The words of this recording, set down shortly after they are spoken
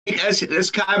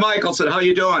It's Ky Michaelson. How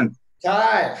you doing?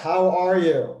 Hi, how are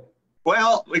you?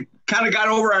 Well, we kind of got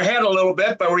over our head a little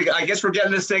bit, but I guess we're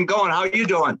getting this thing going. How you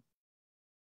doing?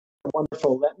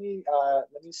 Wonderful. Let me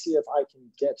see if I can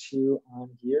get you on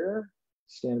here.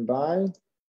 Stand by.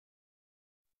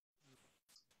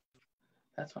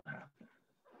 That's what happened.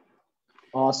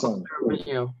 Awesome.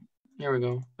 Video. Here we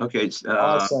go. Okay.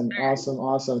 Awesome.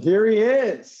 Here he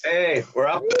is. Hey, we're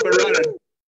up and running.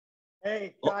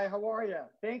 Hey, Ky, how are you?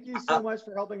 Thank you so much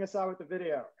for helping us out with the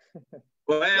video.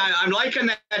 Well, I'm liking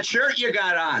that shirt you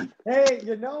got on. Hey,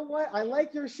 you know what? I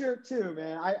like your shirt too,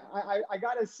 man. I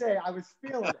gotta say, I was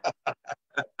feeling it.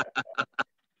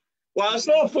 Well, it's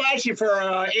a little flashy for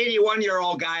an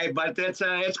 81-year-old guy, but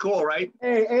it's cool, right?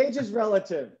 Hey, age is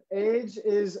relative. Age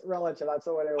is relative. That's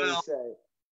what I always say.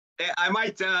 I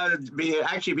might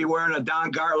be wearing a Don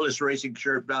Gartless racing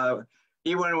shirt.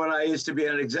 Even when I used to be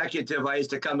an executive, I used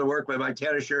to come to work with my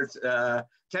tennis shirts,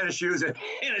 tennis shoes, and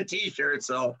a T-shirt.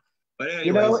 So, but anyways,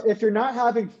 you know, if you're not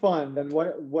having fun, then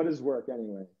what is work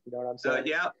anyway? You know what I'm saying?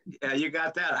 Yeah, you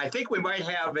got that. I think we might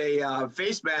have a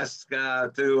face mask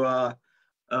to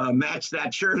match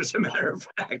that shirt. As a matter of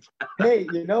fact. Hey,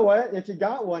 you know what? If you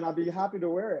got one, I'll be happy to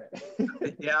wear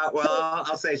it. Yeah, well,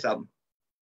 I'll say something.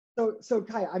 So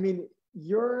Ky, I mean,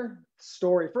 your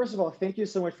story. First of all, thank you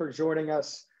so much for joining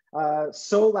us.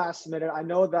 So last minute. I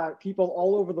know that people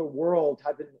all over the world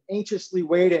have been anxiously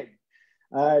waiting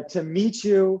to meet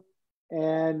you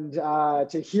and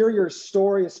to hear your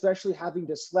story, especially having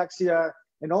dyslexia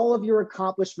and all of your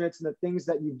accomplishments and the things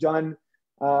that you've done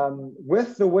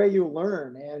with the way you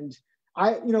learn. And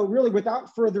really,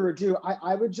 without further ado,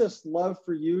 I would just love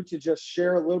for you to just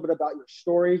share a little bit about your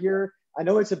story here. I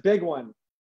know it's a big one,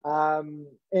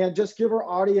 and just give our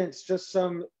audience just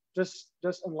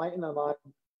enlighten them on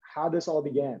how this all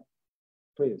began,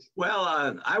 please. Well,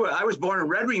 I was born in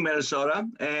Red Wing, Minnesota,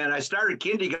 and I started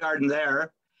kindergarten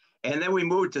there. And then we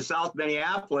moved to South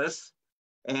Minneapolis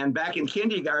and back in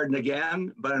kindergarten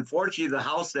again. But unfortunately, the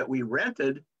house that we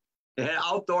rented, it had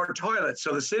outdoor toilets.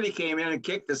 So the city came in and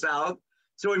kicked us out.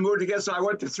 So we moved again. So I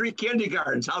went to 3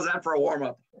 kindergartens. How's that for a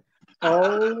warm-up?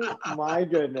 Oh, my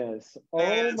goodness. Oh,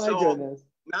 my goodness.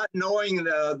 Not knowing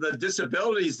the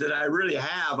disabilities that I really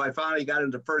have, I finally got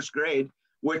into first grade,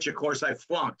 which of course I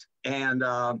flunked. And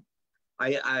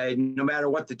I no matter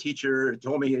what the teacher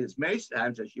told me as many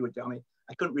times that she would tell me,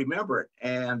 I couldn't remember it.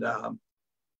 And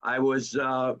I was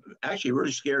actually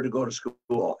really scared to go to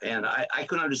school. And I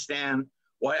couldn't understand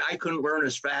why I couldn't learn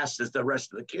as fast as the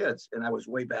rest of the kids. And I was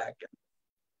way back.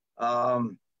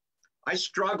 I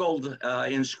struggled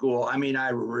in school. I mean, I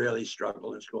really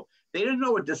struggled in school. They didn't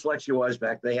know what dyslexia was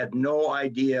back. They had no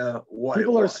idea what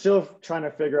People are still trying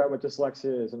to figure out what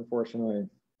dyslexia is, unfortunately.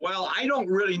 Well, I don't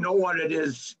really know what it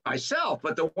is myself,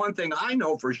 but the one thing I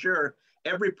know for sure,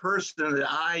 every person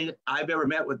that I've ever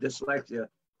met with dyslexia,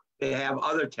 they have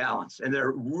other talents, and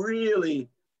they're really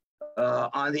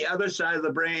on the other side of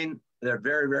the brain. They're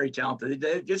very, very talented.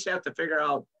 They just have to figure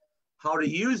out how to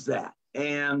use that.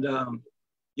 And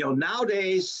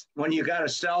nowadays, when you got a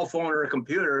cell phone or a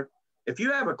computer, if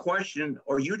you have a question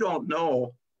or you don't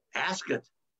know, ask it.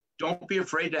 Don't be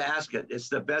afraid to ask it. It's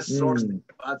the best source that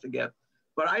you're about to get.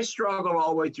 But I struggled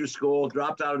all the way through school,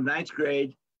 dropped out of 9th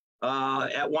grade.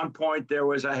 At one point,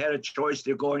 I had a choice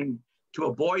to going to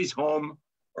a boys' home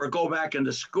or go back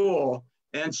into school.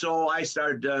 And so I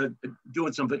started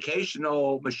doing some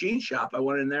vocational machine shop. I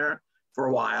went in there for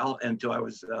a while until I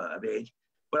was of age.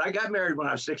 But I got married when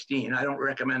I was 16. I don't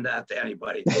recommend that to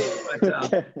anybody.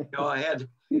 But I had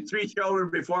 3 children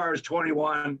before I was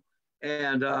 21.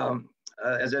 And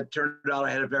as it turned out,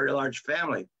 I had a very large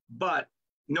family. But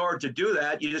in order to do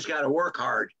that, you just got to work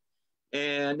hard.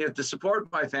 And you have to support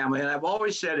my family. And I've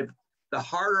always said, if the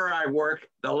harder I work,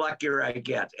 the luckier I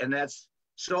get. And that's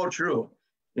so true.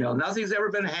 Nothing's ever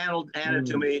been handed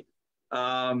to me.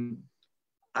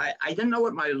 I didn't know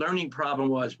what my learning problem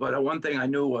was, but one thing I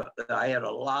knew was that I had a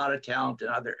lot of talent in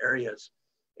other areas.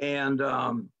 And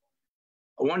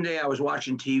one day I was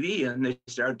watching TV and they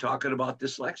started talking about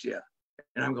dyslexia.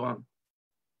 And I'm going,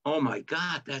 oh my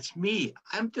God, that's me.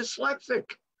 I'm dyslexic.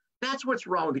 That's what's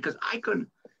wrong, because I could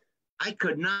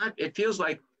not, it feels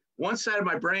like one side of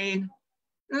my brain,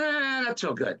 not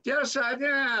so good. The other side,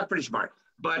 pretty smart.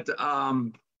 But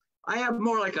I have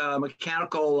more like a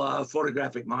mechanical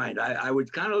photographic mind. I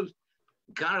would kind of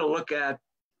look at,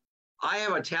 I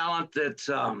have a talent that,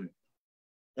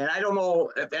 and I don't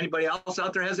know if anybody else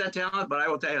out there has that talent, but I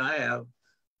will tell you I have.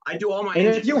 I do all my. And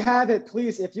if you have it,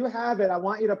 please, if you have it, I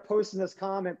want you to post in this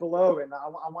comment below, and I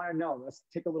want to know. Let's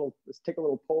take a little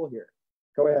poll here.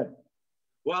 Go ahead.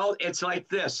 Well, it's like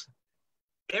this.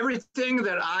 Everything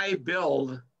that I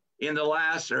build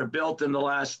built in the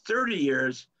last 30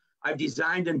 years, I've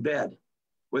designed in bed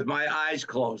with my eyes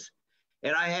closed.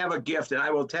 And I have a gift, and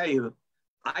I will tell you,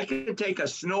 I can take a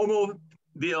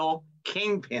snowmobile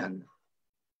kingpin,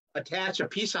 attach a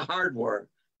piece of hardware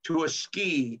to a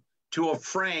ski, to a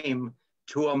frame,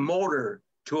 to a motor,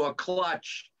 to a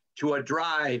clutch, to a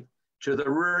drive, to the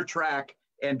rear track,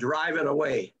 and drive it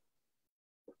away.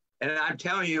 And I'm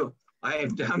telling you, I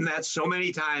have done that so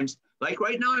many times. Like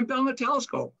right now, I'm building a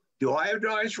telescope. Do I have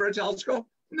drawings for a telescope?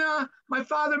 No, my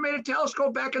father made a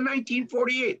telescope back in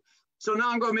 1948. So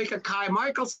now I'm going to make a Ky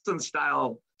Michaelson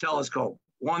style telescope,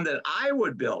 one that I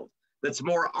would build that's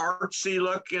more artsy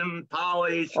looking,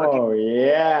 polished. Oh,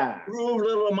 yeah. Groove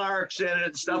little marks in it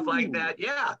and stuff like that.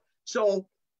 Yeah. So,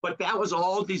 but that was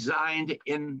all designed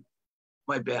in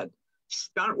my bed.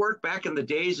 Stunt work back in the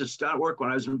days of stunt work when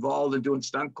I was involved in doing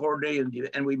stunt coordinating,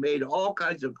 and we made all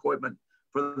kinds of equipment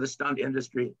for the stunt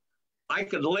industry. I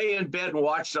could lay in bed and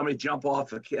watch somebody jump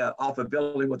off a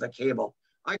building with a cable.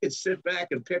 I could sit back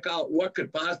and pick out what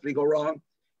could possibly go wrong.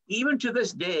 Even to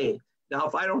this day, now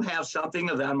if I don't have something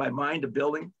on my mind of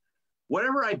building,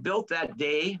 whatever I built that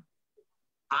day,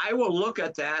 I will look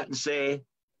at that and say,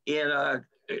 to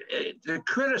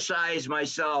criticize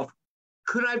myself,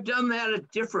 could I have done that a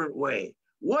different way?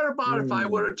 What about if I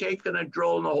would have taken a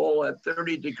drill in the hole at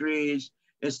 30 degrees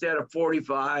instead of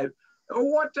 45? Or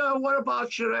what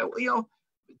about,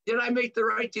 did I make the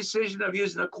right decision of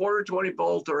using a quarter 20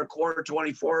 bolt or a quarter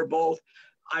 24 bolt?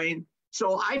 I mean,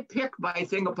 so I pick my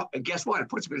thing apart. Guess what? It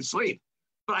puts me to sleep.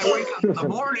 But I wake up in the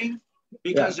morning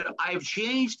because I've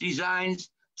changed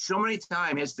designs so many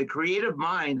times. It's the creative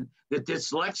mind that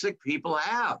dyslexic people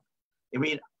have. I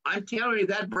mean, I'm telling you,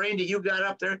 that brain that you got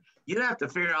up there, you'd have to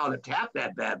figure out how to tap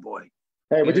that bad boy.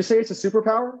 Hey, would you say it's a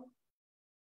superpower?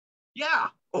 Yeah.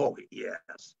 Oh,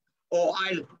 yes. Oh,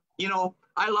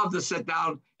 I love to sit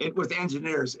down with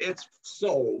engineers. It's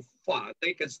so fun.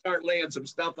 They can start laying some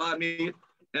stuff on me,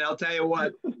 and I'll tell you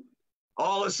what,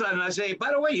 all of a sudden I say,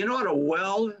 by the way, you know how to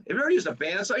weld? Have you ever used a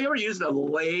bandsaw? You ever used a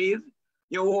lathe?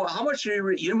 How much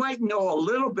you might know a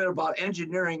little bit about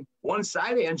engineering, one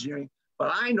side of engineering,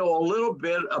 but I know a little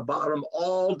bit about them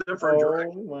all different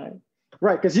directions. My.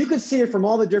 Right, because you can see it from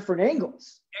all the different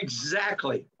angles.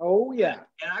 Exactly. Oh, yeah.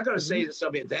 And I'm going to say to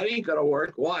somebody, that ain't going to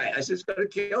work. Why? I said, it's going to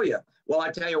kill you. Well, I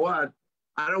tell you what,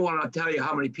 I don't want to tell you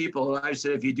how many people I've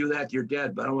said, if you do that, you're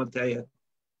dead. But I want to tell you,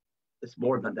 it's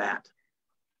more than that.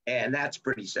 And that's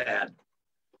pretty sad.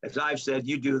 As I've said,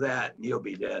 you do that, and you'll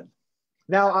be dead.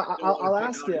 Now, I'll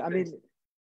ask you, I mean,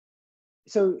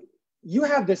 so you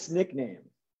have this nickname,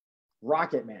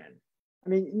 Rocketman. I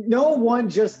mean, no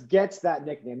one just gets that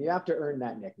nickname. You have to earn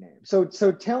that nickname. So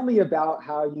tell me about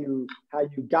how you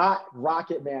got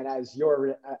Rocketman as your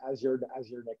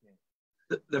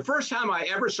nickname. The first time I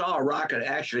ever saw a rocket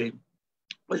actually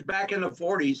was back in the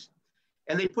 40s,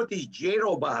 and they put these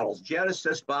JATO bottles, jet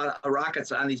assist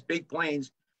rockets, on these big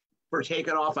planes for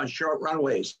taking off on short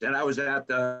runways. And I was at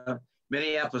the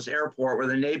Minneapolis airport where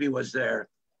the Navy was there,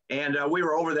 and we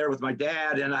were over there with my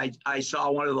dad, and I saw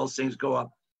one of those things go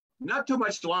up. Not too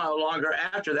much longer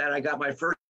after that, I got my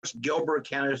first Gilbert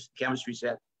chemistry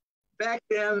set. Back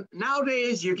then,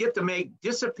 nowadays, you get to make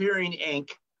disappearing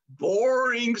ink,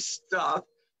 boring stuff.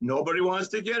 Nobody wants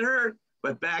to get hurt.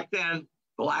 But back then,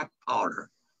 black powder.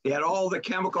 They had all the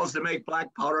chemicals to make black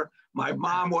powder. My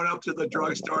mom went up to the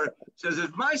drugstore, says,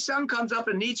 if my son comes up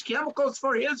and needs chemicals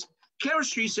for his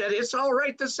chemistry set, it's all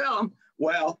right to sell them.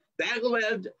 Well, that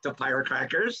led to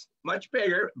firecrackers, much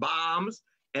bigger, bombs.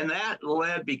 And that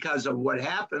led because of what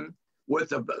happened with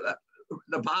the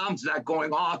bombs not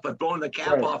going off, but blowing the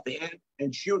cap off the end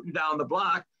and shooting down the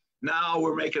block. Now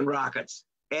we're making rockets.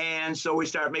 And so we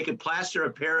started making plaster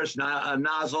of Paris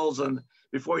nozzles. And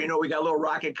before you know, we got little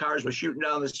rocket cars we're shooting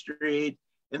down the street.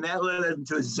 And that led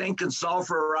into zinc and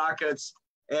sulfur rockets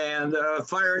and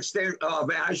fire extinguisher. Oh,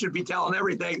 man, I should be telling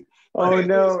everything. Oh,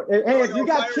 no. Hey, if you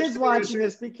got kids watching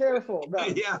this, be careful. No.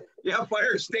 Yeah,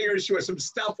 fire extinguisher with some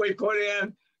stuff we put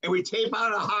in. And we tape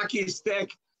out a hockey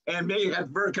stick and make a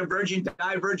converging,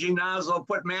 diverging nozzle,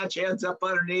 put match heads up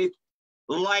underneath,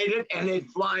 light it, and they'd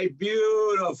fly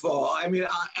beautiful. I mean,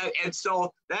 and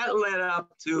so that led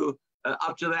up to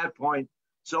that point.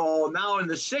 So now in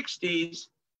the 60s,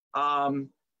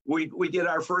 we did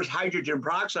our first hydrogen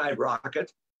peroxide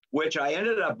rocket, which I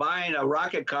ended up buying a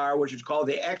rocket car, which is called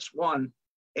the X1.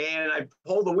 And I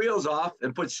pulled the wheels off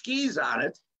and put skis on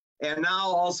it. And now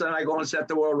all of a sudden I go and set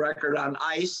the world record on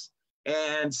ice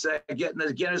and get in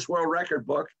the Guinness World Record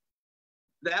book.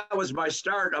 That was my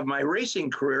start of my racing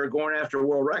career, going after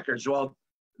world records. Well,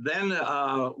 then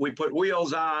we put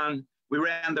wheels on, We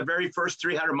ran the very first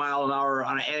 300 mile an hour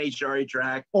on an NHRA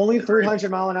track. Only 300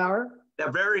 mile an hour?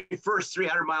 The very first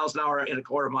 300 miles an hour in a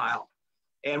quarter mile.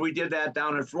 And we did that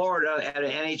down in Florida at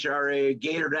an NHRA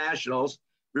Gator Nationals.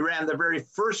 We ran the very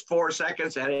first 4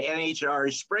 seconds at an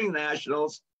NHRA Spring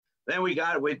Nationals. Then we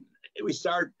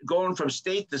start going from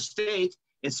state to state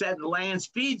and setting land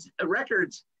speed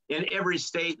records in every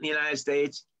state in the United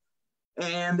States.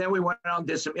 And then we went out and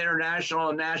did some international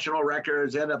and national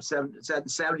records, ended up setting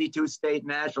 72 state,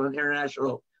 national, and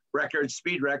international records,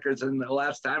 speed records, and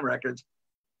elapsed time records.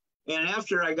 And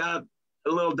after I got a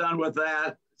little done with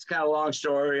that, it's kind of a long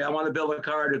story. I wanted to build a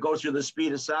car to go through the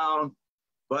speed of sound,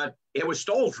 but it was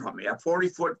stolen from me. A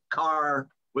 40-foot car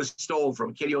was stolen from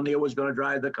me. Kitty O'Neill was going to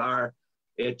drive the car.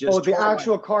 It just the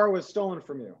actual car was stolen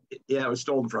from you? Yeah, it was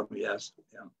stolen from me, yes.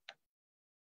 Yeah.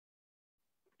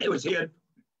 It was hid.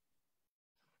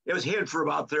 It was hid for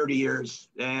about 30 years.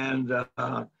 And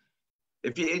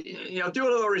if you do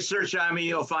a little research on me,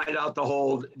 you'll find out the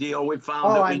whole deal. We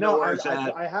found that we know where it's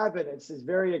at. I have it. It's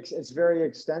very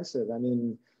extensive. I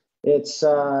mean, it's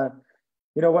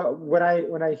you know what, when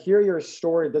I hear your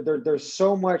story, that there's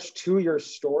so much to your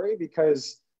story,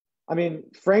 because I mean,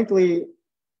 frankly,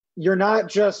 you're not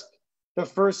just the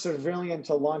first civilian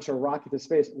to launch a rocket to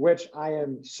space, which I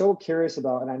am so curious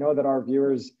about, and I know that our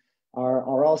viewers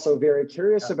are also very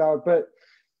curious about. But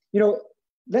you know,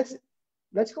 let's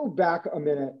go back a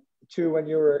minute to when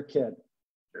you were a kid,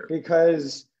 Sure.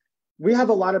 Because we have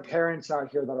a lot of parents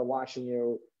out here that are watching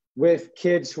you with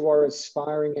kids who are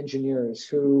aspiring engineers,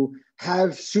 who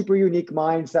have super unique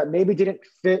minds that maybe didn't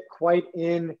fit quite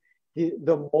in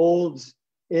the molds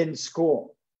in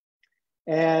school.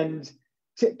 And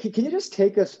can you just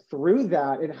take us through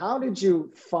that? And how did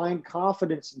you find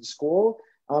confidence in school?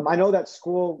 I know that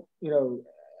school, you know,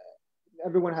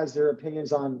 everyone has their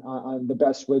opinions on the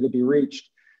best way to be reached.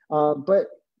 But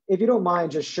if you don't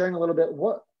mind just sharing a little bit,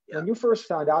 when you first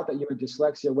found out that you had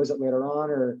dyslexia, was it later on,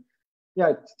 or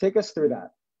take us through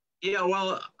that? Yeah,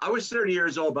 well, I was 30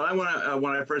 years old, but when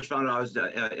I first found out, I was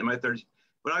in my 30s.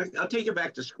 But I'll take you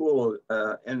back to school,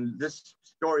 and this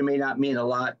story may not mean a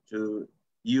lot to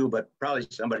you, but probably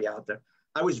somebody out there.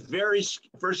 I was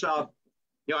first off,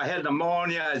 you know, I had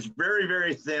pneumonia. I was very,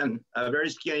 very thin, very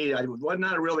skinny. I was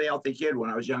not a really healthy kid when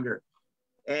I was younger.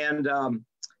 And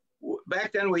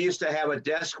back then, we used to have a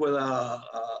desk with a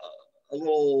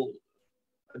little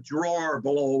drawer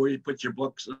below where you put your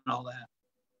books and all that.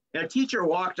 And a teacher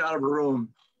walked out of a room,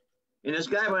 and this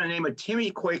guy by the name of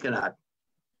Timmy Quakenot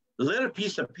lit a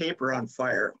piece of paper on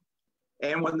fire.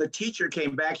 And when the teacher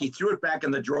came back, he threw it back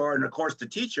in the drawer. And of course, the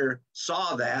teacher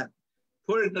saw that,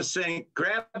 put it in the sink,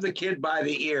 grabbed the kid by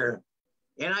the ear.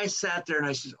 And I sat there and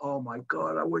I said, oh my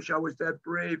God, I wish I was that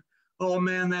brave. Oh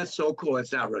man, that's so cool.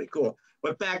 It's not really cool.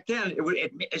 But back then,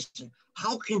 it's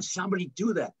how can somebody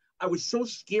do that? I was so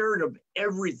scared of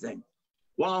everything.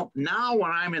 Well, now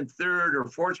when I'm in 3rd or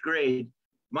 4th grade,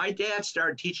 my dad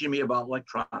started teaching me about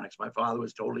electronics. My father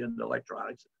was totally into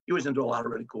electronics. He was into a lot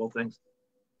of really cool things.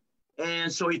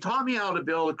 And so he taught me how to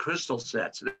build crystal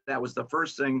sets. That was the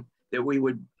first thing that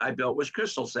I built was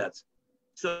crystal sets.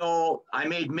 So I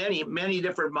made many, many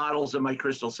different models of my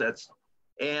crystal sets.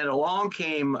 And along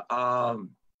came, I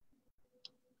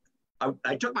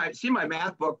took my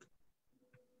math book.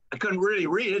 I couldn't really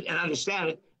read it and understand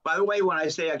it. By the way, when I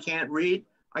say I can't read,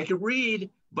 I can read,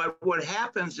 but what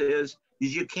happens is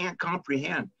you can't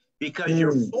comprehend because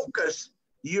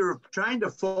you're trying to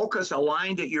focus a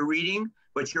line that you're reading,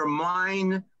 but your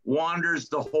mind wanders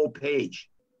the whole page.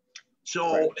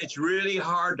 So It's really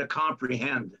hard to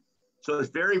comprehend. So it's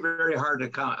very, very hard to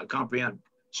comprehend.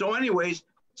 So anyways,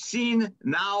 seeing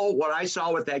now what I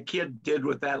saw what that kid did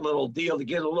with that little deal to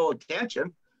get a little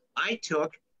attention, I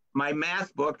took my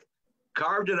math book,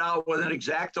 carved it out with an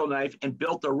X-Acto knife, and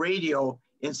built a radio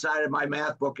inside of my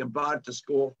math book and brought it to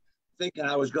school, thinking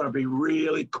I was going to be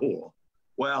really cool.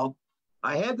 Well,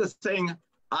 I had this thing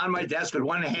on my desk with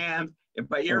one hand and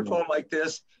my earphone like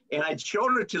this, and I'd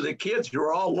shown it to the kids who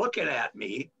were all looking at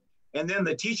me. And then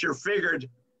the teacher figured,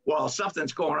 well,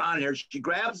 something's going on here. She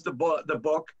grabs the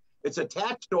book. It's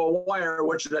attached to a wire,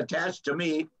 which is attached to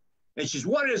me. And she says,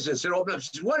 what is this? It opened up.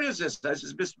 She says, what is this? I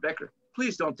says, Mr. Becker,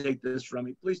 please don't take this from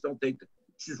me. Please don't take this.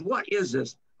 She says, what is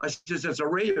this? I says, it's a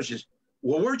radio. She says,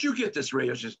 well, where'd you get this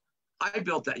radio? She says, I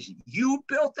built that. I said, you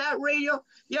built that radio?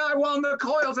 Yeah, I wound the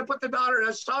coils. I put the powder,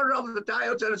 I soldered all the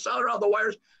diodes, and I soldered all the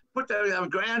wires, put the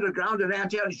grounded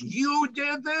antenna. She said, you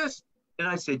did this? And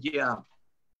I said, yeah.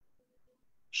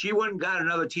 She went and got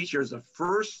another teacher as the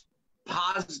first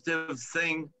positive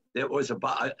thing that was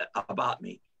about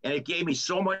me. And it gave me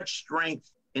so much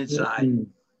strength inside.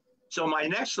 So my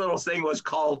next little thing was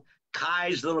called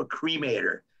Ky's little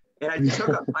cremator. And I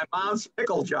took my mom's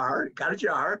pickle jar, got a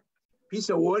jar, piece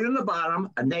of wood in the bottom,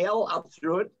 a nail up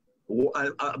through it,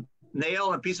 a nail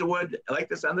and a piece of wood like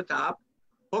this on the top,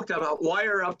 hooked up a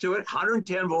wire up to it,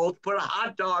 110 volts, put a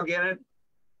hot dog in it,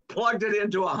 plugged it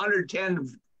into 110,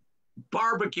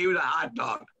 barbecued a hot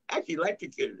dog, actually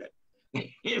electrocuted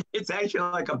it. It's actually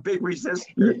like a big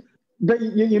resistor. But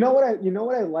you know what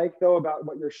I like though about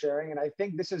what you're sharing, and I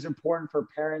think this is important for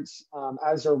parents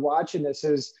as they're watching this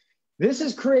is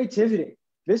creativity.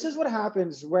 This is what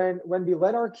happens when we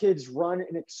let our kids run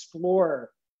and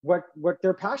explore what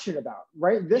they're passionate about,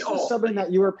 right? This was something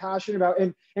that you were passionate about,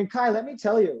 and Ky, let me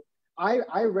tell you, I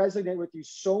resonate with you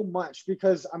so much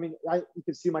because I mean, you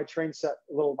can see my train set,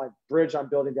 my bridge I'm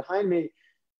building behind me.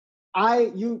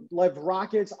 You love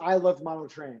rockets, I love model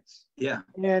trains. Yeah,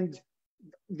 and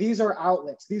these are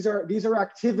outlets. These are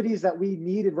activities that we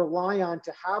need and rely on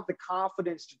to have the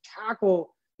confidence to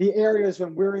tackle the areas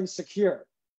when we're insecure.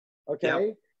 Okay.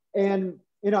 Yep. And,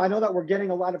 I know that we're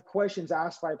getting a lot of questions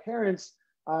asked by parents.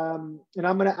 And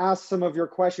I'm going to ask some of your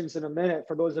questions in a minute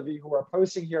for those of you who are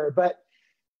posting here, but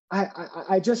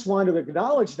I just want to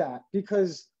acknowledge that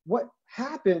because what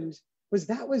happened was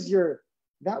that was your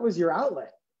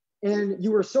outlet. And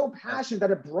you were so passionate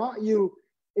that it brought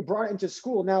it into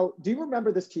school. Now, do you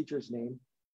remember this teacher's name?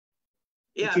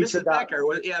 Yeah, Mrs. Becker.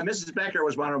 Mrs. Becker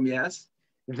was one of them, yes.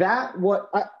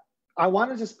 I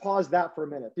want to just pause that for a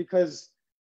minute because,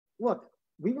 look,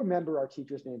 we remember our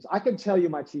teachers' names. I can tell you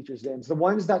my teachers' names. The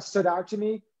ones that stood out to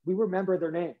me, we remember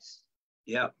their names.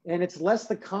 Yeah. And it's less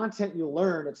the content you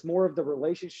learn. It's more of the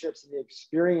relationships and the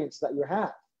experience that you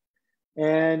have.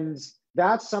 And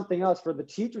that's something else for the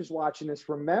teachers watching this.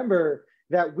 Remember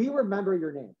that we remember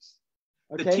your names.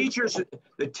 Okay?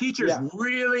 The teachers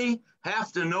really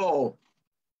have to know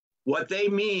what they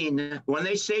mean when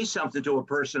they say something to a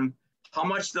person, how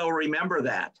much they'll remember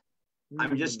that.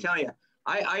 I'm just telling you,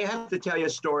 I have to tell you a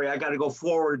story. I got to go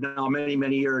forward now many,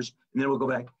 many years, and then we'll go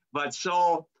back. But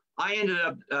so I ended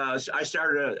up, I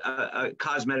started a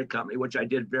cosmetic company, which I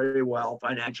did very well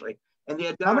financially. And they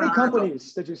had done How many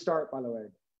companies did you start, by the way?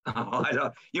 Oh, I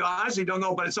don't, honestly don't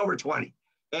know, but it's over 20.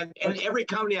 And every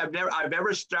company I've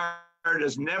ever started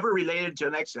is never related to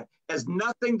the next, has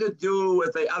nothing to do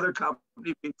with the other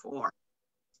company before.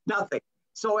 Nothing.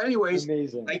 So anyways,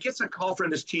 amazing. I get a call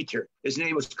from this teacher. His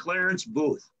name was Clarence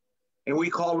Booth, and we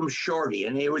called him Shorty.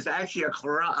 And he was actually a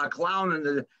clown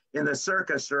in the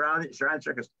circus, surrounding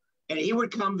circus. And he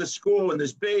would come to school in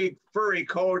this big furry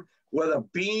coat with a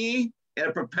beanie and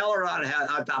a propeller on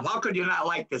top. How could you not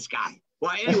like this guy?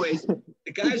 Well, anyways,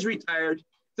 the guy's retired,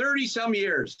 30 some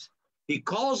years. He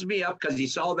calls me up because he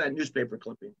saw that newspaper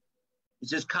clipping. He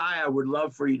says, Ky, I would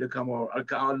love for you to come over.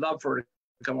 I'd love for her to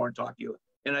come over and talk to you.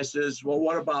 And I says, well,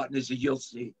 what about? And he said, you'll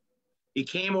see. He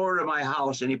came over to my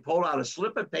house and he pulled out a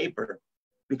slip of paper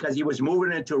because he was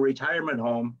moving into a retirement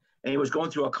home and he was going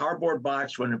through a cardboard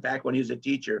box back when he was a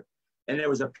teacher. And there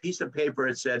was a piece of paper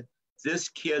that said, this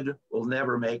kid will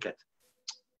never make it.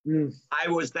 I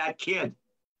was that kid.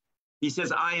 He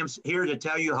says, I am here to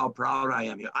tell you how proud I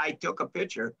am. I took a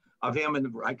picture of him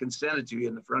and I can send it to you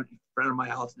in the front of my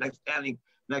house, standing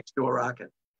next to a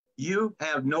rocket. You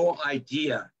have no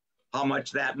idea how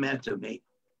much that meant to me.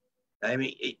 I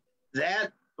mean,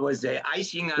 that was the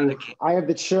icing on the cake. I have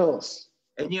the chills.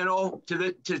 And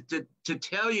to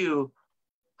tell you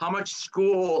how much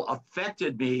school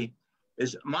affected me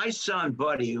is my son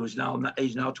Buddy, he's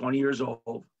now 20 years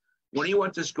old. When he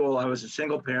went to school, I was a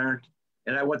single parent,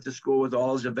 and I went to school with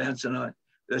all his events. And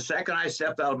the second I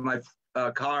stepped out of my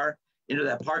car into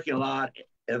that parking lot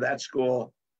of that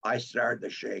school, I started to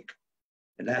shake.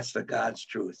 And that's the God's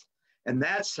truth. And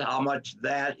that's how much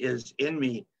that is in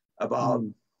me about,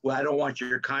 well, I don't want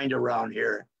your kind around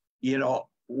here.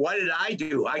 What did I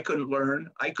do? I couldn't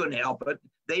learn. I couldn't help it.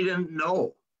 They didn't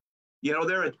know.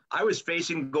 I was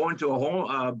facing going to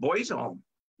a boys' home.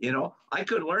 I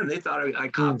couldn't learn. They thought I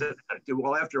copped it.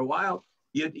 Well, after a while,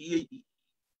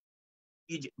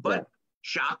 but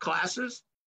shop classes,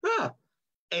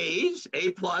 A's,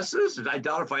 A pluses. And I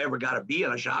doubt if I ever got a B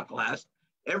in a shop class.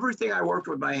 Everything I worked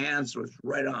with my hands was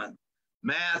right on.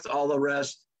 Math, all the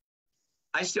rest.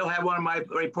 I still have one of my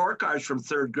report cards from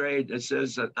third grade that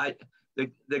says that the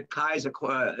Ky is a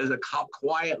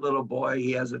quiet little boy.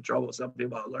 He has something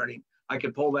about learning. I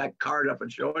could pull that card up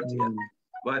and show it to you.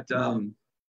 But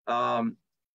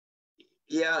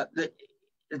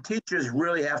the teachers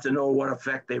really have to know what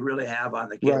effect they really have on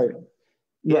the kids.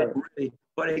 Right. Really,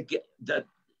 but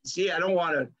I don't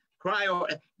want to cry.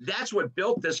 That's what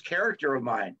built this character of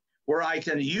mine, where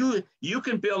you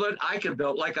can build it, I can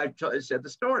build, like I said the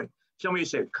story. Somebody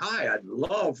said, Ky, I'd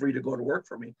love for you to go to work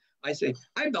for me. I say,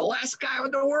 I'm the last guy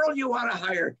in the world you want to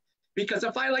hire. Because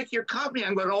if I like your company,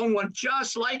 I'm going to own one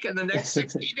just like in the next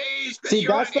 60 days. See,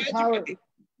 that's the power.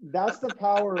 That's the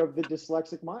power of the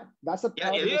dyslexic mind. That's the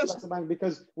power of the dyslexic mind,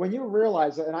 because when you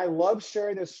realize it, and I love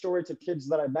sharing this story to kids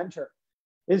that I mentor,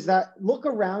 is that look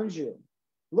around you.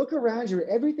 Look around you.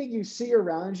 Everything you see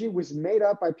around you was made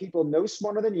up by people no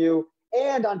smarter than you.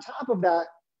 And on top of that,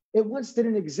 it once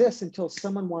didn't exist until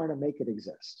someone wanted to make it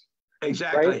exist.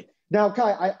 Exactly. Right? Now,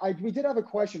 Ky, we did have a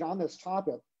question on this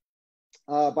topic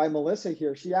by Melissa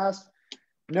here. She asked,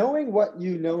 knowing what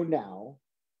you know now,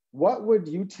 what would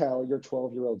you tell your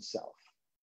 12-year-old self?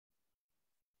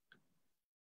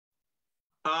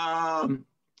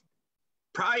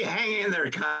 Probably hang in there,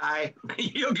 Ky.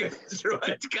 You'll get through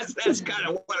it, because that's kind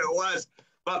of what it was.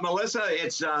 But Melissa,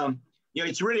 it's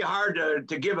it's really hard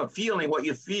to give a feeling what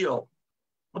you feel.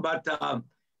 But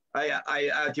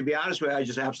I to be honest with you, I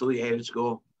just absolutely hated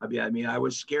school. I mean, I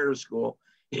was scared of school.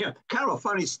 Kind of a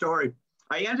funny story.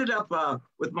 I ended up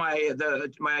with my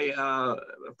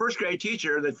first grade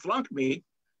teacher that flunked me.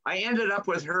 I ended up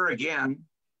with her again.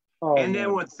 Oh, and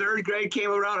then when third grade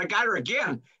came around, I got her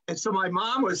again. And so my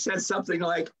mom said something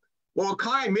like, well,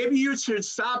 Ky, maybe you should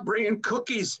stop bringing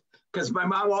cookies, because my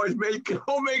mom always made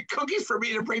homemade cookies for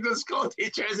me to bring to the school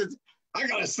teacher. I said, I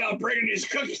got to stop bringing these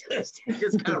cookies. It's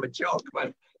kind of a joke,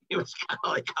 but it was kind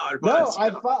of like how it was. No,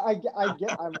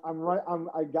 I'm right.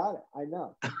 I got it. I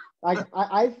know.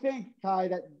 I think, Ky,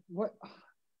 that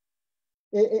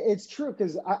it's true,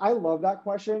 because I love that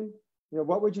question.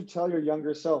 What would you tell your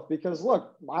younger self? Because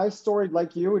look, my story,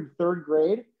 like you, in third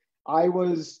grade, I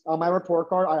was on my report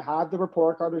card. I had the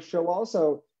report card to show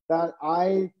also that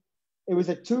it was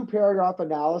a 2-paragraph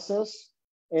analysis,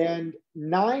 and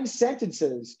 9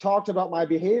 sentences talked about my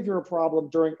behavioral problem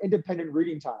during independent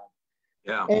reading time.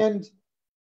 Yeah. And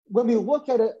when we look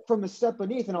at it from a step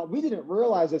beneath, and we didn't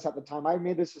realize this at the time. I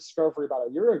made this discovery about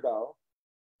a year ago.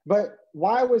 But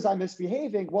why was I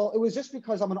misbehaving? Well, it was just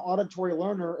because I'm an auditory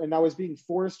learner and I was being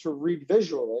forced to read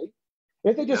visually.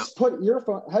 If they just put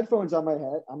headphones on my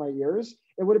head, on my ears,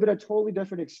 it would have been a totally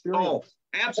different experience. Oh,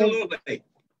 absolutely.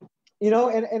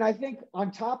 And I think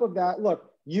on top of that,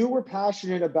 look, you were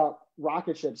passionate about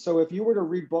rocket ships. So if you were to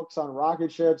read books on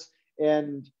rocket ships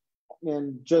and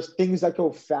just things that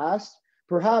go fast,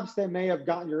 perhaps they may have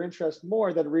gotten your interest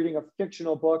more than reading a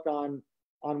fictional book on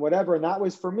whatever. And that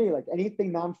was for me, like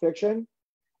anything nonfiction,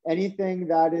 anything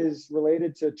that is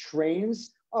related to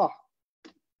trains,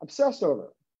 obsessed over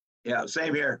it. Yeah,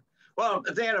 same here. Well,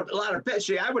 if they had a lot of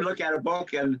pictures, I would look at a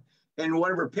book and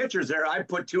whatever pictures there, I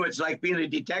put to it. It's like being a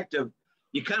detective.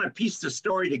 You kind of piece the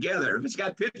story together. If it's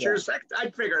got pictures,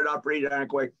 I'd figure it out pretty darn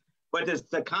quick. But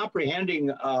the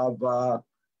comprehending of a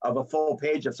full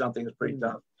page of something is pretty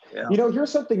tough. Yeah.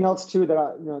 Here's something else too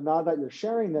that now that you're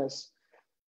sharing this,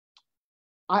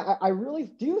 I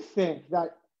really do think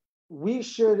that we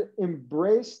should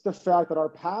embrace the fact that our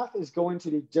path is going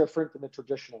to be different than the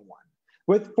traditional one.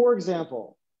 For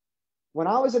example, when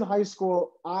I was in high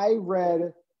school, I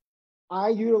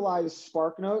utilized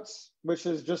SparkNotes, which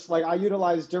is just like I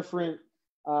utilized different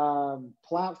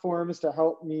platforms to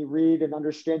help me read and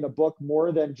understand the book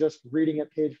more than just reading it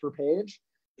page per page.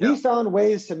 Yeah. We found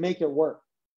ways to make it work.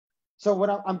 So what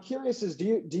I'm curious is,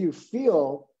 do you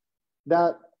feel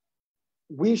that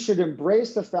we should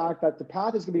embrace the fact that the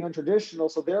path is going to be untraditional,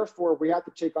 so therefore we have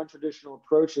to take untraditional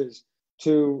approaches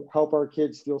to help our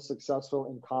kids feel successful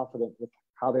and confident with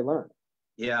how they learn?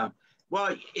 Yeah.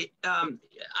 Well, I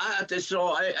have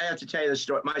to tell you the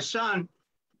story. My son,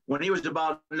 when he was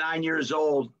about 9 years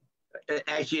old,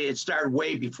 actually it started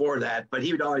way before that, but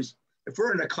he would always, if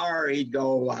we're in the car, he'd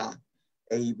go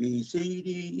A, B, C,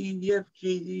 D, E, F,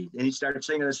 G, and he started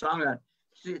singing a song.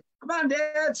 Come on,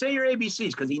 Dad, say your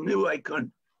ABCs, because he knew I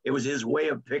couldn't. It was his way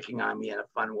of picking on me in a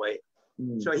fun way.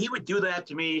 So he would do that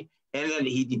to me, and then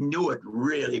he knew it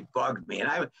really bugged me.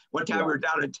 And one time we were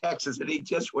down in Texas, and he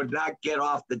just would not get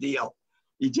off the deal.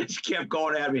 He just kept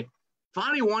going at me.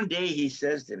 Finally, one day he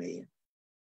says to me,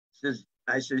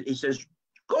 he says,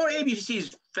 go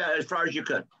ABCs as far as you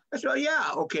could. I said, oh, yeah,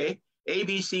 okay. A,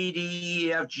 B, C, D,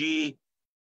 E, F, G.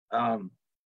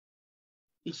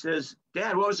 He says,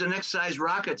 Dad, what was the next size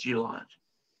rocket you launched?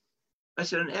 I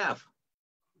said, an F.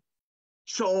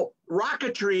 So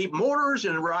rocketry, motors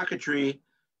in rocketry,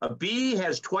 a B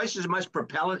has twice as much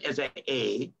propellant as an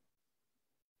A.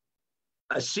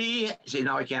 A C, see,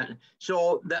 now I can't.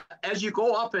 So as you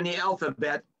go up in the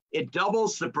alphabet, it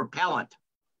doubles the propellant.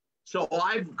 So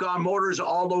I've gone motors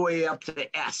all the way up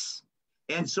to S.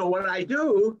 And so what I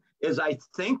do is I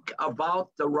think about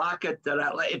the rocket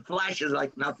it flashes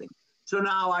like nothing. So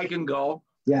now I can go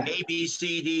Yeah. A, B,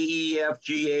 C, D, E, F,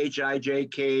 G, H, I, J,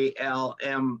 K, L,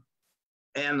 M,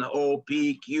 N, O,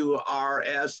 P, Q, R,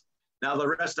 S. Now the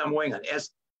rest I'm winging. S,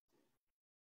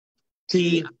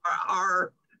 T,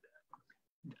 R.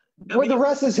 Well, the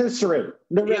rest is history.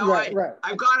 Right.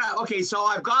 I've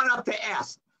gone up to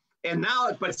S. And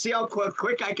now, but see how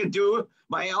quick I can do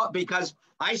because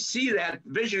I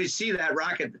visually see that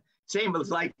rocket. Same as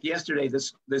like yesterday,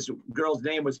 this girl's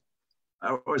name was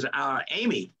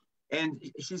Amy. And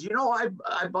she says,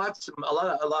 I bought a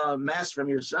lot of masks from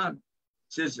your son.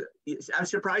 She says, I'm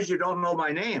surprised you don't know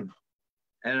my name.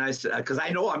 And I said, because I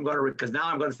know because now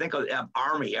I'm going to think of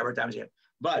Army every time I see it.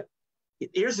 But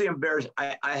here's the embarrassing,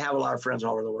 I have a lot of friends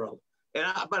all over the world.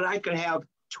 But I can have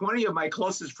 20 of my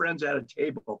closest friends at a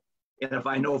table. And if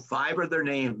I know 5 of their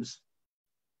names,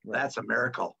 that's a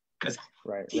miracle. Because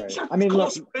I mean,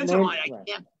 close friends of mine, I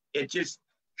can't. It just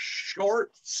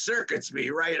short circuits me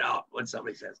right out when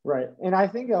somebody says. Right, and I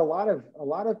think a lot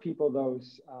of people,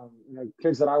 those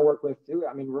kids that I work with too.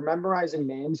 I mean, memorizing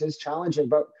names is challenging.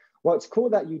 But what's cool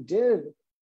that you did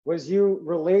was you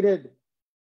related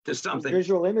to something,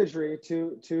 visual imagery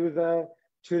to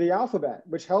the alphabet,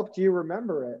 which helped you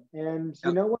remember it. And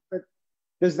you know what?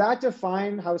 Does that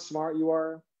define how smart you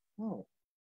are? Oh,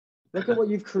 look at what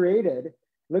you've created.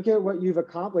 Look at what you've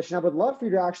accomplished. And I would love for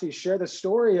you to actually share the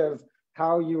story of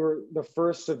how you were the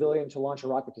first civilian to launch a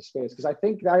rocket to space. Because I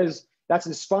think that's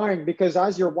inspiring, because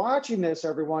as you're watching this,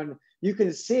 everyone, you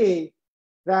can see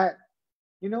that,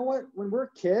 you know what, when we're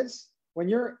kids, when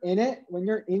you're in it, when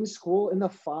you're in school, in the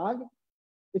fog,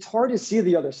 it's hard to see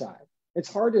the other side.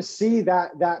 It's hard to see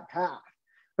that path.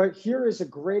 But here is a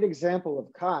great example of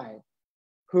Ky,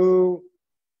 who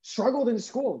struggled in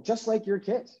school, just like your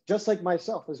kids, just like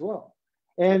myself as well.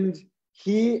 And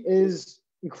he is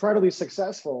incredibly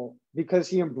successful because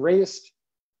he embraced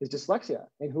his dyslexia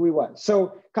and who he was.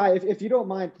 So Ky, if you don't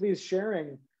mind, please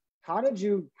sharing, how did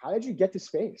you get to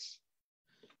space?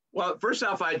 Well, first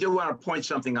off, I do want to point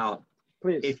something out.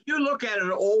 Please. If you look at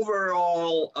an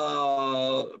overall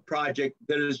project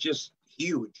that is just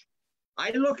huge,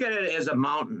 I look at it as a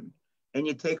mountain, and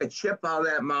you take a chip out of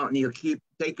that mountain, you keep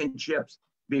taking chips.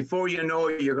 Before you know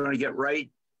it, you're going to get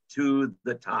right to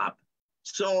the top.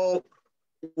 So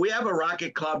we have a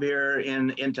rocket club here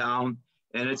in town,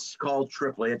 and it's called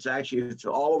Tripoli. It's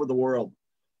all over the world.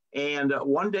 And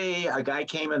one day, a guy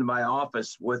came into my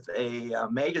office with a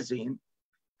magazine,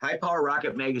 High Power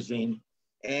Rocket magazine,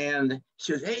 and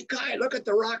says, "Hey, Ky, look at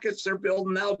the rockets they're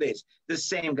building nowadays." This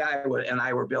same guy and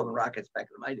I were building rockets back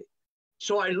in my day.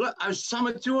 So I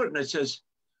summoned to it, and it says,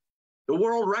 the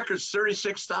world record's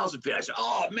 36,000 feet. I said,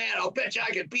 "Oh, man, I'll bet you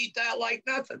I could beat that like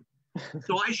nothing."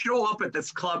 So I show up at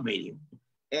this club meeting,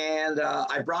 and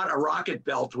I brought a rocket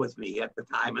belt with me at the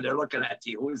time, and they're looking at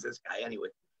you, who's this guy anyway?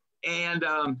 And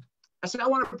I said, "I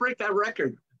want to break that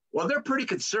record." Well, they're pretty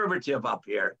conservative up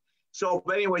here. So,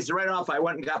 but anyways, right off, I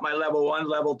went and got my level 1,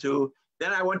 level 2.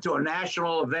 Then I went to a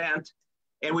national event,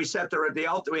 and we set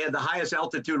we had the highest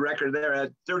altitude record there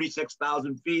at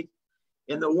 36,000 feet.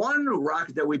 And the one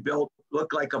rocket that we built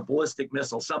looked like a ballistic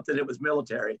missile, something that was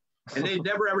military. And they'd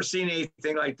never ever seen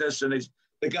anything like this. And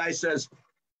the guy says,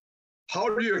 "How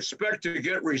do you expect to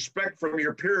get respect from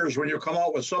your peers when you come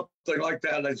out with something like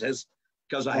that?" And I says,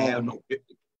 "Because I have no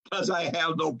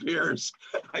peers."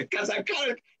 Because I'm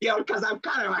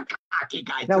kind of a cocky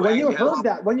guy. Now, when you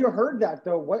heard that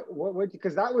though, what?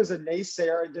 Because that was a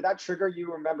naysayer. Did that trigger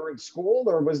you remembering school,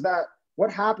 or was that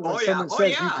what happened when someone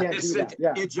says you can't do that?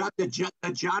 Yeah, it got the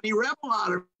Johnny Rebel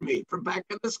out of me from back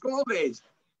in the school days.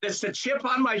 It's the chip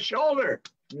on my shoulder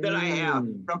that I have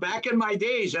from back in my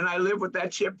days, and I live with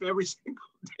that chip every single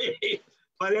day.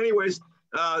 But anyways,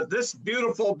 this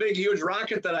beautiful, big, huge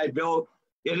rocket that I built,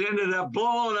 it ended up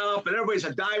blowing up, and everybody's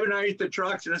diving underneath the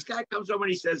trucks. And this guy comes over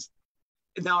and he says,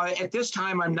 now at this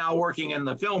time, I'm now working in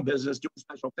the film business doing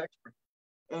special effects.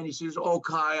 And he says, "Oh,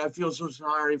 Ky, I feel so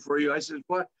sorry for you." I said,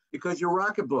 "What?" "Because your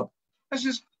rocket blew up." I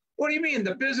says, "What do you mean?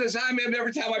 The business I'm in,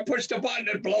 every time I push the button,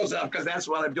 it blows up," because that's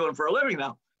what I'm doing for a living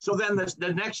now. So then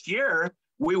the next year,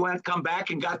 we come back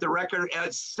and got the record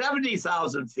at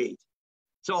 70,000 feet.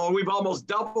 So we've almost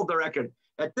doubled the record.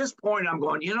 At this point, I'm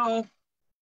going,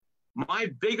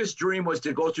 my biggest dream was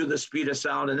to go through the speed of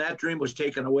sound, and that dream was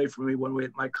taken away from me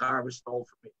when my car was stolen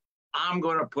from me. I'm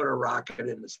going to put a rocket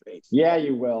into space. Yeah,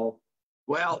 you will.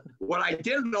 Well, what I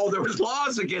didn't know, there was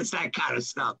laws against that kind of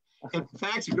stuff. In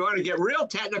fact, if you want to get real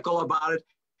technical about it,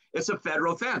 it's a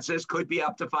federal offense. This could be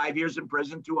up to 5 years in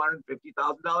prison,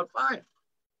 $250,000 fine.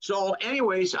 So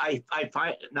anyways, I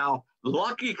find now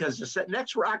lucky because the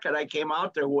next rocket I came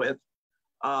out there with,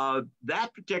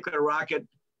 that particular rocket,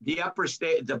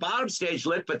 the bottom stage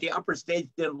lit, but the upper stage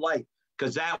didn't light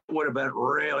because that would have been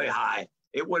really high.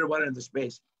 It would have went into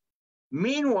space.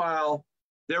 Meanwhile,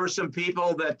 there were some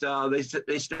people that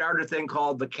they started a thing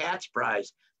called the CATS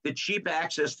Prize, the cheap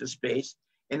access to space.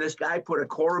 And this guy put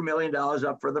 $250,000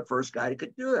 up for the first guy who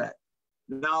could do that.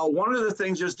 Now, one of the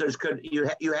things is you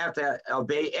have to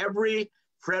obey every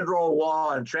federal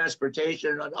law and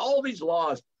transportation and all these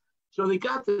laws. So they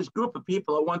got this group of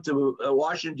people that went to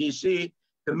Washington, D.C.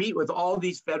 to meet with all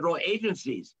these federal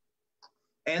agencies.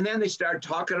 And then they started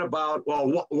talking about,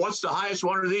 well, what's the highest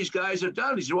one of these guys have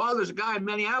done? He said, well, there's a guy in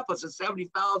Minneapolis at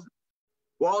 70,000.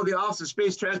 Well, the Office of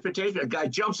Space Transportation, a guy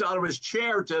jumps out of his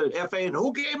chair to FAA, and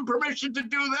who gave him permission to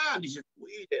do that? He said,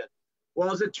 we did.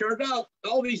 Well, as it turned out,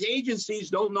 all these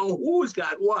agencies don't know who's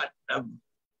got what.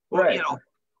 Right. You know.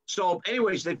 So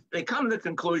anyways, they come to the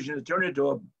conclusion, it turned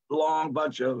into a long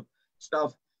bunch of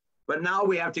stuff. But now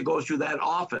we have to go through that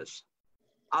office.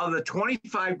 Out of the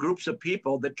 25 groups of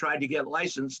people that tried to get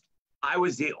licensed, I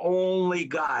was the only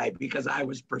guy because I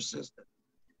was persistent.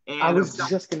 And I was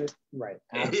just going to, right,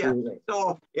 absolutely. Yeah.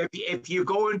 So if you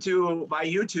go into my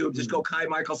YouTube, just go Ky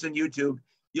Michaelson YouTube,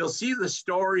 you'll see the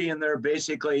story in there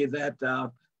basically that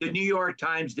the New York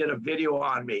Times did a video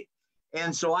on me.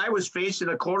 And so I was facing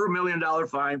a $250,000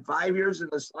 fine, 5 years in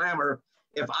the slammer,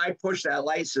 if I push that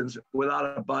license without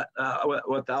a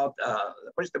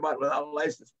push the button without a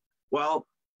license. Well,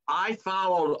 I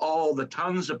followed all the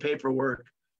tons of paperwork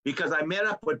because I met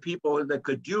up with people that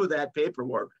could do that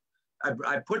paperwork.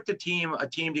 I put a team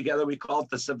together. We called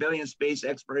it the Civilian Space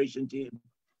Exploration Team.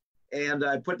 And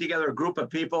I put together a group of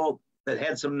people that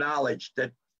had some knowledge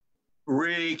that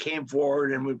really came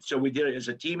forward. And so we did it as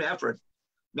a team effort.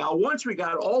 Now, once we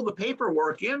got all the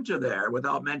paperwork into there,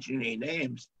 without mentioning any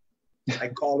names, I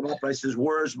called him up. I says,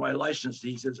 where's my license?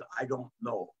 He says, I don't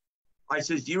know. I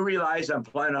says, do you realize I'm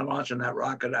planning on launching that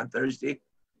rocket on Thursday?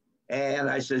 And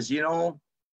I says, you know,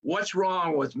 what's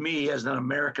wrong with me as an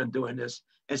American doing this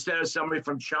instead of somebody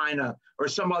from China or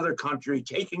some other country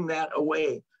taking that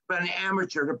away? But an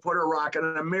amateur to put a rocket,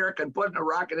 an American putting a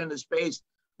rocket into space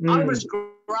out of his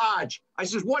garage. I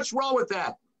says, what's wrong with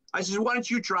that? I says, why don't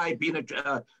you try being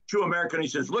a true American? He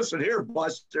says, listen here,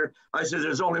 Buster. I says,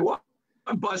 there's only one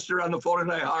Buster on the phone,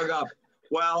 and I hung up.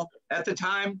 Well, at the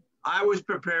time, I was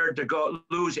prepared to go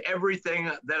lose everything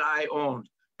that I owned.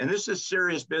 And this is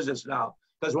serious business now.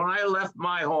 Because when I left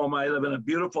my home, I live in a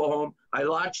beautiful home. I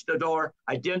latched the door.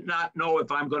 I did not know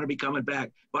if I'm going to be coming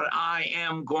back, but I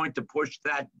am going to push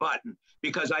that button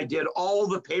because I did all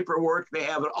the paperwork. They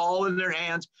have it all in their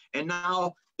hands. And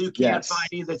now you can't find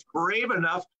anyone that's brave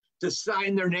enough to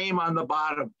sign their name on the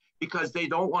bottom because they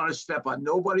don't want to step on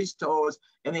nobody's toes.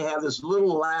 And they have this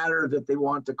little ladder that they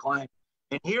want to climb.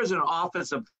 And here's an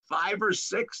office of 5 or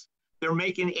 6. They're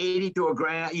making 80 to a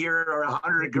grand a year or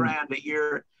 100 grand a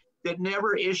year that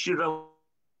never issued a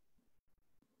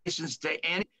license to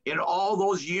any in all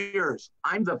those years.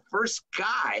 I'm the first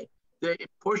guy that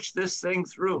pushed this thing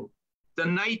through. The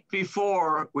night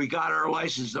before we got our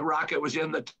license, the rocket was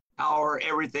in the tower,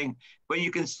 everything. But you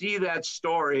can see that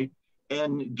story.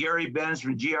 And Gary Benz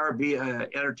from GRB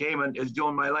Entertainment is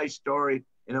doing my life story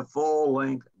in a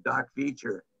full-length doc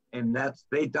feature. And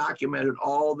they documented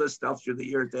all this stuff through the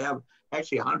years. They have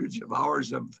actually hundreds of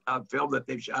hours of film that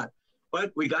they've shot.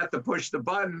 But we got to push the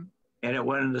button and it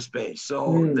went into space.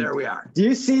 So there we are. Do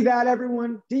you see that,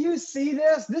 everyone? Do you see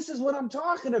this? This is what I'm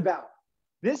talking about.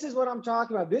 This is what I'm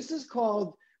talking about. This is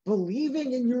called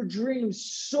believing in your dreams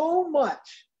so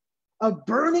much, a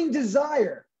burning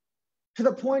desire to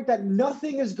the point that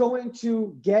nothing is going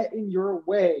to get in your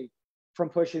way from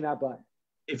pushing that button.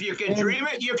 If you can dream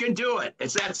it, you can do it.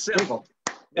 It's that simple.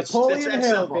 It's Napoleon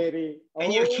Hill, baby.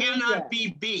 And you cannot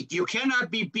be beat. You cannot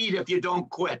be beat if you don't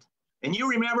quit. And you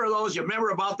remember those, you remember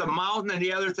about the mountain and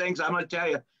the other things, I'm going to tell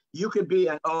you, you could be,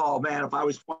 oh man, if I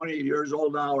was 20 years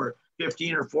old now or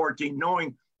 15 or 14,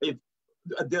 knowing if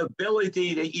the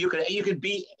ability that you could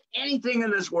be anything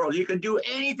in this world, you can do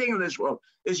anything in this world,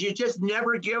 is you just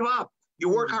never give up. You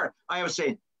work hard. I have a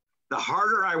saying, the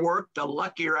harder I work, the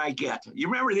luckier I get. You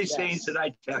remember these sayings that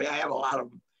I tell you? I have a lot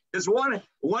of them. There's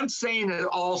one saying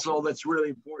also that's really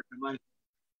important.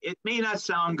 It may not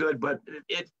sound good, but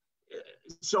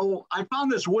so I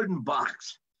found this wooden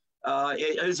box.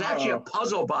 It was actually a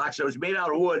puzzle box that was made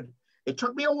out of wood. It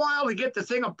took me a while to get the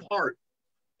thing apart.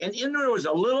 And in there was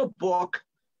a little book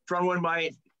from when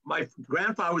my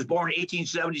grandfather was born in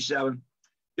 1877.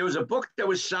 There was a book that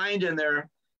was signed in there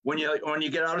when you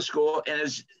get out of school, and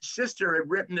his sister had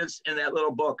written this in that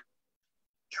little book: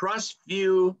 trust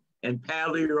few and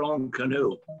paddle your own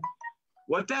canoe.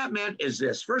 What that meant is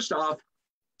this. First off,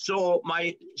 so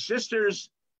my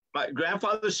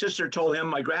grandfather's sister told him,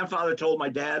 my grandfather told my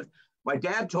dad My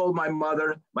dad told my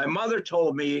mother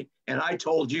told me, and I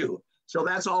told you. So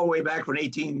that's all the way back from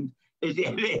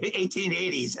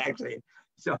 1880s, actually.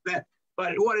 So that,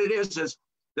 but what it is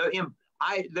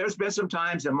there's been some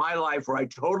times in my life where I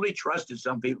totally trusted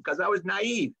some people because I was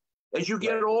naive. As you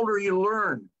get older, you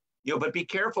learn, but be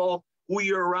careful who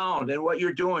you're around and what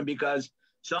you're doing, because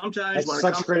sometimes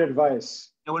great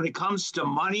advice. And when it comes to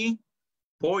money,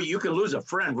 boy, you can lose a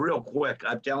friend real quick,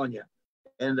 I'm telling you.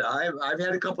 And I've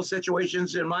had a couple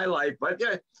situations in my life, but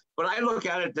I look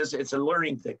at it as it's a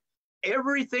learning thing.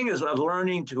 Everything is a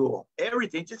learning tool.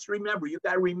 Everything. Just remember, you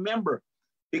got to remember,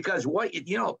 because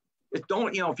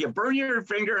if you burn your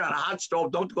finger on a hot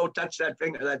stove, don't go touch that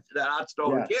hot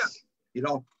stove again.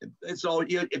 And so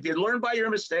if you learn by your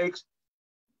mistakes,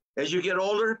 as you get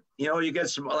older, you get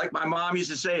some, like my mom used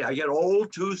to say, I get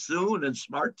old too soon and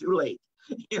smart too late.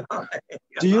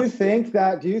 Do you think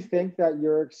that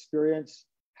your experience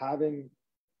having,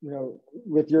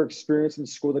 with your experience in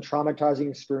school, the traumatizing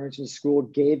experience in school,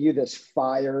 gave you this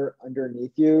fire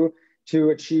underneath you to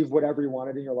achieve whatever you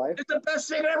wanted in your life? It's the best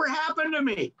thing that ever happened to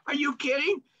me. Are you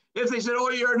kidding? If they said, "Oh,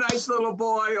 you're a nice little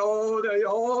boy," you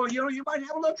might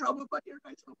have a little trouble, but you're a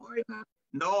nice little boy.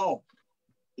 No,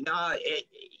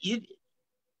 you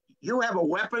have a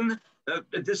weapon. The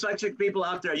dyslexic people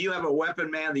out there, you have a weapon,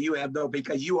 man, that you have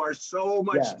because you are so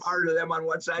much smarter than them on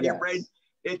one side of your brain.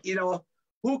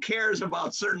 Who cares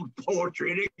about certain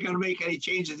poetry? It ain't going to make any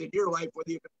changes in your life,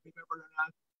 whether you can remember it or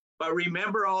not. But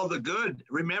remember all the good.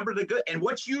 Remember the good. And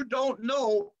what you don't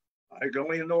know, I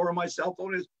don't even know where my cell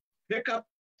phone is. Pick up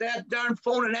that darn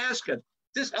phone and ask it.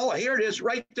 Here it is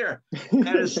right there.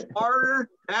 That is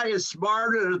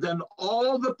smarter than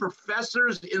all the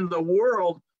professors in the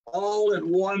world, all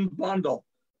in one bundle.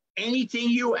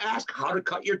 Anything you ask, how to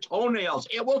cut your toenails,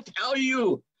 it will tell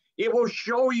you. It will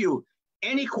show you.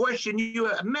 Any question you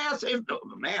have, math,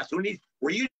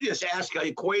 where you just ask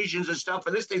equations and stuff,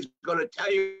 and this thing's going to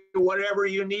tell you whatever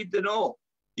you need to know.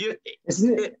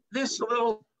 This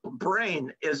little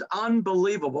brain is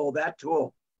unbelievable, that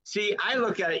tool. See, I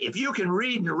look at it, if you can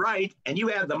read and write and you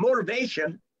have the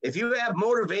motivation,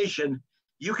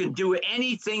 you can do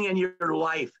anything in your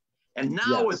life. And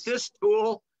now with this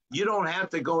tool, you don't have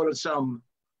to go to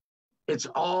it's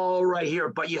all right here,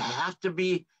 but you have to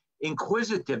be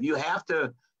inquisitive. You have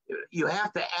to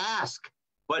ask.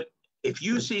 But if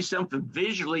you see something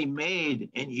visually made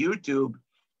in YouTube,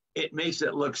 it makes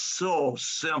it look so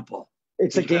simple.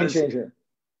 It's a game changer.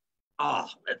 Oh,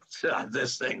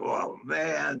 this thing! Oh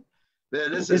man,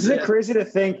 Isn't it crazy to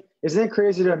think? Isn't it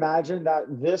crazy to imagine that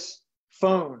this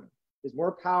phone is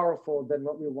more powerful than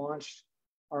what we launched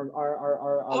our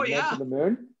to the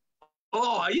moon?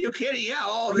 Oh, are you kidding? Yeah.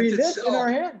 Oh, this in our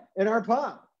hand, in our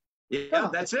palm. Yeah,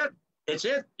 that's it. It's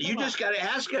it. You just got to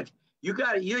ask it. You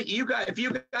got. If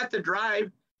you got the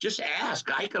drive, just ask.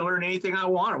 I can learn anything I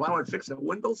want. If I want to fix a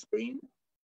window screen,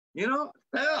 how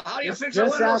do you fix a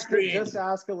window screen? Just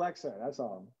ask Alexa. That's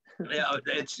all.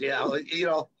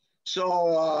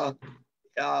 So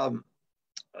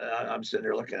I'm sitting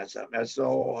there looking at something.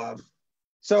 So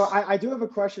I do have a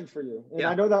question for you, and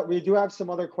I know that we do have some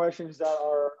other questions that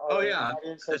our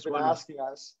audience has been asking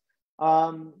us.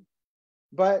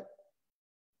 But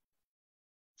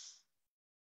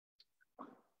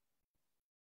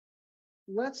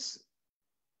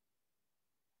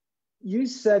you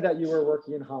said that you were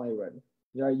working in Hollywood.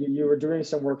 You were doing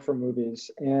some work for movies,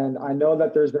 and I know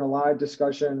that there's been a lot of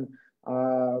discussion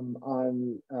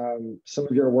on some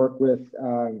of your work with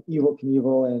Evel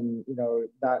Knievel and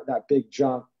that big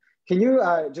jump. Can you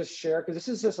just share, because this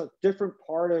is just a different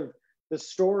part of the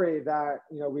story that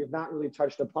we've not really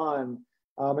touched upon,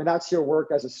 and that's your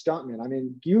work as a stuntman. I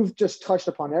mean, you've just touched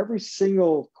upon every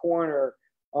single corner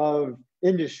of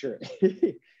industry.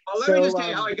 Well, let me just tell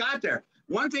you how I got there.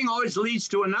 One thing always leads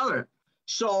to another.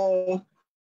 So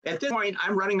at this point,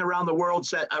 I'm running around the world,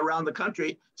 around the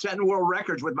country, setting world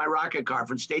records with my rocket car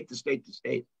from state to state to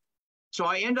state. So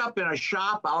I end up in a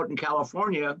shop out in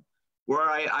California where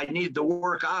I needed to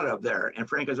work out of there, in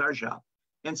Frank Azar's shop.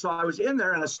 And so I was in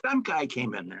there, and a stunt guy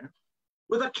came in there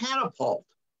with a catapult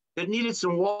that needed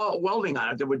some welding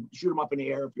on it that would shoot him up in the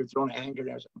air if you're throwing a hanger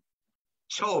or something.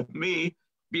 So me,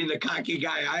 being the cocky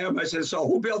guy I am, I said, "So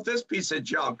who built this piece of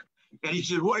junk?" And he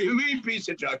said, "What do you mean piece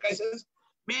of junk?" I says,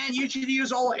 "Man, you should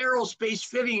use all aerospace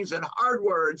fittings and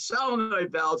hardware and solenoid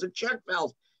valves and check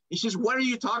valves." He says, "What are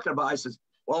you talking about?" I says,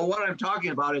 "Well, what I'm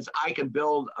talking about is I can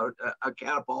build a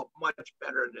catapult much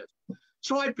better than this."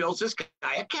 So I built this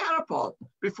guy a catapult.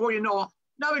 Before you know,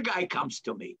 another guy comes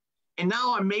to me. And now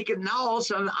all of a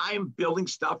sudden I'm building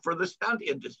stuff for the stunt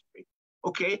industry.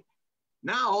 Okay.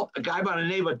 Now a guy by the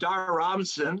name of Dar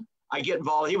Robinson I get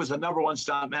involved. He was the #1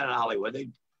 stuntman in Hollywood. They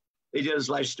did his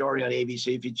life story on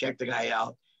ABC if you check the guy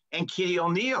out. And Kitty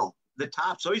O'Neill, the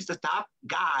top, so he's the top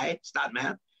guy,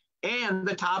 stuntman, and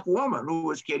the top woman, who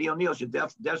was Kitty O'Neill. She's a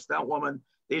deaf stunt woman.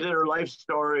 They did her life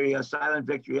story, A Silent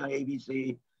Victory on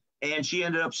ABC. And she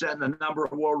ended up setting a number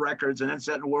of world records and then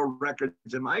setting world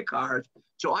records in my cars.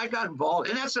 So I got involved.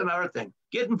 And that's another thing.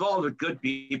 Get involved with good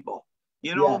people.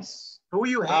 You know, Yes, who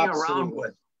you hang absolutely. around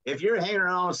with. If you're hanging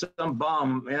around with some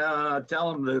bum,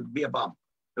 tell him to be a bum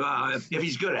if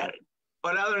he's good at it.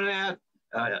 But other than that,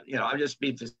 I'm just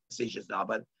being facetious now.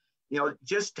 But,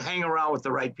 just hang around with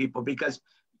the right people, because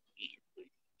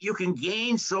you can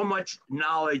gain so much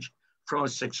knowledge from a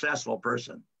successful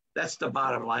person. That's the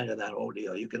bottom line of that whole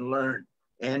deal. You can learn.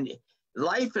 And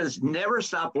life has never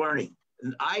stopped learning.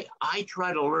 And I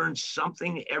try to learn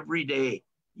something every day.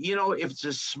 If it's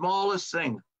the smallest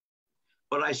thing,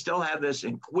 but I still have this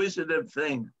inquisitive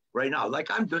thing right now. Like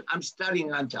I'm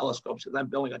studying on telescopes, because I'm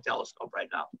building a telescope right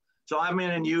now. So I'm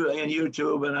in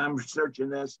YouTube, and I'm searching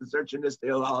this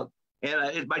deal out.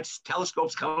 And my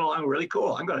telescope's coming along really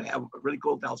cool. I'm going to have a really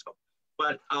cool telescope.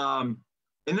 But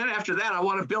and then after that, I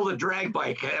want to build a drag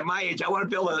bike. At my age, I want to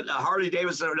build a Harley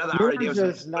Davidson or another Harley Davidson.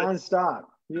 You're just nonstop.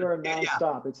 You are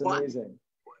nonstop. Yeah. It's amazing.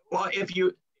 Well, if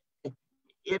you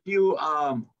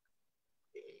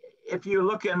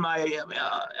look in my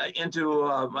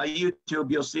my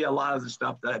YouTube, you'll see a lot of the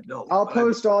stuff that I've built. I'll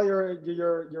post all your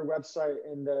website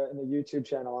in the YouTube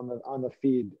channel on the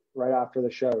feed right after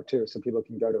the show too, so people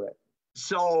can go to it.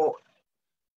 So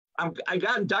I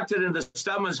got inducted into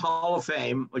Stuntman's Hall of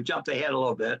Fame. We jumped ahead a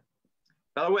little bit.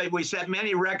 By the way, we set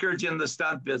many records in the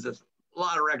stunt business. A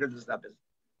lot of records in the stunt business.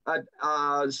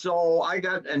 So I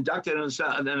got inducted in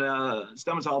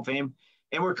Stuntman's Hall of Fame,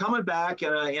 and we're coming back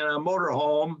in a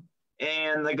motorhome.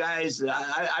 And the guys,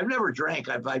 I've never drank.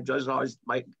 I've just always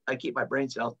I keep my brain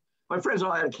cells. My friends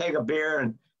all had a keg of beer,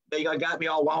 and they got me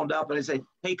all wound up. And I say,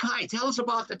 "Hey, Ky, tell us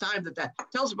about the time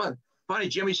tell us about it." Funny,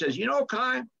 Jimmy says,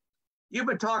 "Ky, you've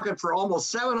been talking for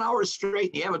almost 7 hours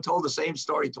straight, and you haven't told the same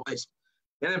story twice."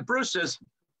 And then Bruce says,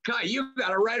 "Ky, you got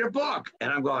to write a book."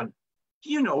 And I'm going,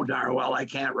 darn well I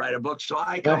can't write a book. So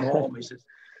I come home. He says,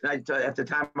 at the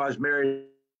time I was married,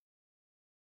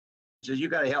 he says, "You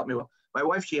got to help me." My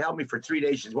wife, she helped me for 3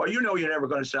 days. She says, "Well, you're never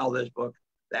going to sell this book."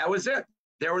 That was it.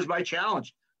 There was my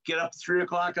challenge. Get up at 3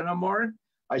 o'clock in the morning.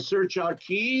 I search out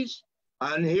keys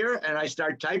on here, and I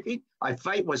start typing. I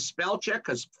fight with spell check,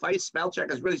 because spell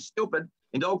check is really stupid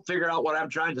and don't figure out what I'm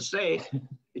trying to say.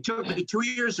 It took me 2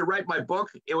 years to write my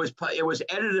book. It was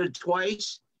edited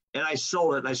twice, and I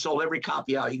sold it. And I sold every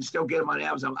copy out. You can still get them on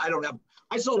Amazon. I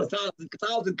sold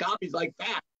 1,000 copies like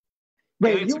that.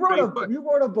 Wait, you wrote a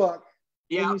book.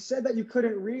 Yeah. And you said that you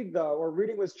couldn't read, though, or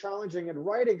reading was challenging in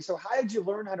writing. So how did you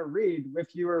learn how to read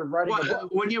if you were writing a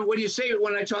book?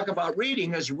 When I talk about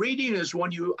reading is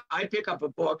when I pick up a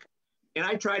book and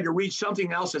I try to read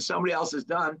something else that somebody else has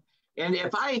done. And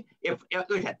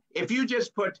if you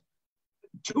just put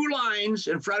 2 lines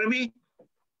in front of me,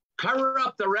 cover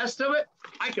up the rest of it,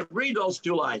 I can read those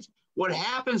 2 lines. What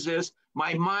happens is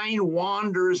my mind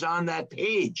wanders on that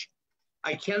page.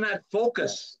 I cannot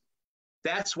focus.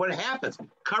 That's what happens.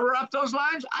 Cover up those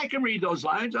lines. I can read those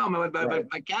lines. My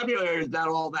vocabulary is not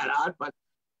all that odd, but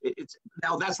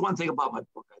now that's one thing about my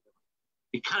book.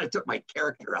 It kind of took my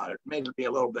character out. It made it be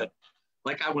a little bit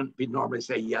like I wouldn't be normally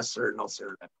say yes sir, no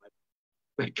sir.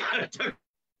 But it kind of took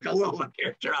a little bit of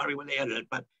character out of me when they edited it.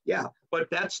 But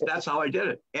that's how I did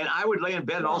it. And I would lay in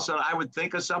bed, and all of a sudden I would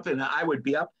think of something, and I would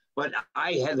be up. But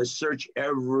I had to search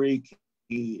every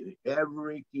key,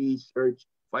 search,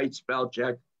 fight, spell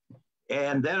check.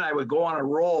 And then I would go on a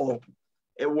roll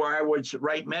where I would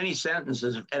write many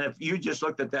sentences. And if you just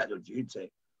looked at that, you'd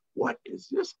say, "What is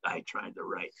this guy trying to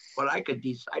write?" But I could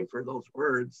decipher those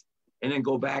words and then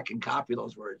go back and copy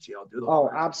those words. Do those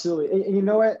words. Absolutely. And you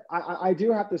know what? I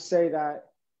do have to say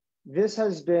that this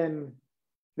has been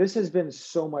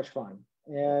so much fun.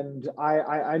 And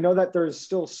I know that there's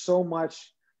still so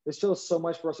much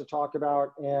for us to talk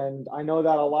about. And I know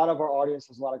that a lot of our audience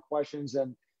has a lot of questions,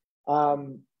 and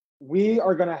we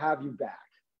are going to have you back.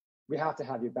 We have to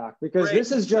have you back, because Great.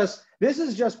 this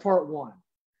is just part 1.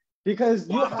 Because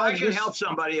if I can help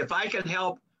somebody, if I can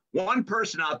help one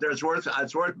person out there, it's worth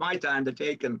my time to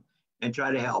take and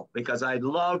try to help, because I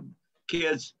love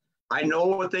kids. I know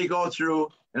what they go through,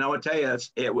 and I will tell you,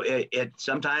 it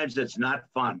sometimes it's not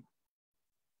fun.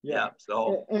 Yeah.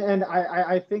 So, and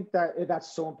I think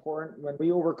that's so important. When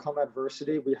we overcome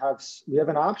adversity, we have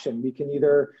an option. We can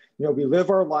either, we live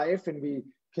our life and we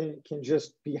can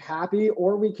just be happy,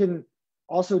 or we can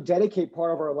also dedicate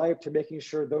part of our life to making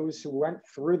sure those who went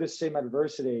through the same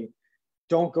adversity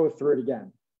don't go through it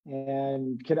again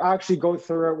and can actually go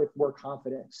through it with more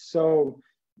confidence. So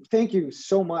thank you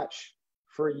so much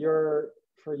for your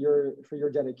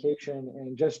dedication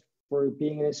and just for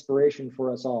being an inspiration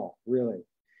for us all, really.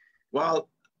 Well,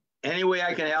 any way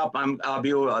I can help, I'll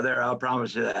be there. I'll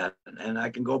promise you that. And I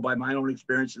can go by my own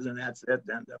experiences, and that's it.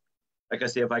 And like I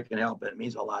say, if I can help, it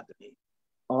means a lot to me.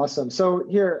 Awesome. So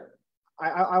here,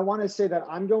 I want to say that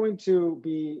I'm going to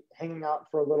be hanging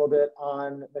out for a little bit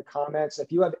on the comments.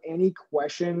 If you have any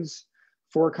questions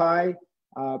for Ky,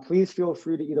 please feel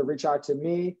free to either reach out to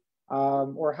me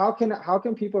or how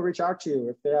can people reach out to you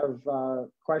if they have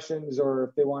questions or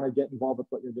if they want to get involved with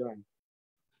what you're doing?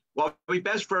 Well, it'd be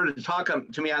best for her to talk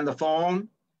to me on the phone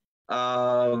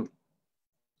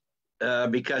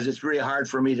because it's really hard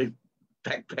for me to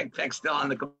text on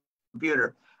the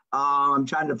computer. I'm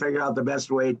trying to figure out the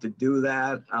best way to do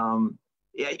that.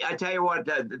 Yeah, I tell you what,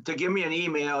 to give me an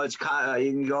email, it's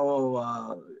you can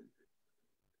go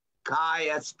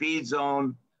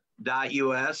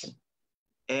Ky@speedzone.us,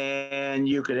 and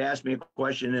you could ask me a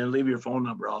question and leave your phone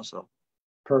number also.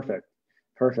 Perfect.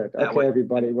 Okay,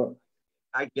 everybody. Well,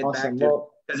 I get awesome. Back to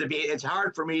because it's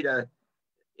hard for me to.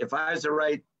 If I was to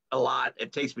write a lot,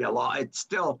 it takes me a lot. I'm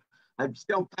still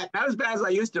not as bad as I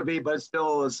used to be, but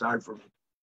still it's hard for me.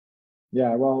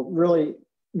 Yeah, well, really,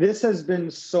 this has been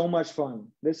so much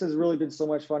fun. This has really been so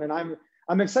much fun, and I'm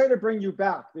excited to bring you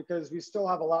back because we still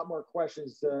have a lot more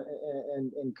questions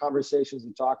and conversations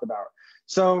to talk about.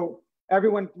 So,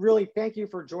 everyone, really thank you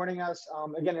for joining us.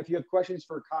 Again, if you have questions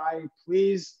for Ky,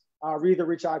 please either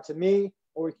reach out to me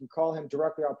or we can call him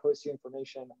directly. I'll post the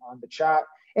information on the chat.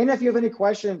 And if you have any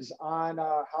questions on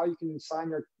how you can sign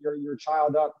your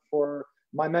child up for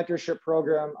my mentorship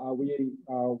program, we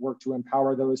work to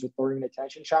empower those with learning and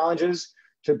attention challenges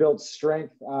to build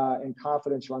strength and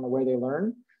confidence around the way they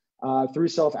learn through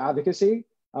self-advocacy.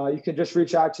 You can just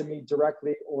reach out to me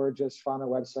directly or just find our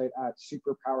website at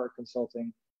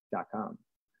superpowerconsulting.com.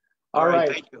 All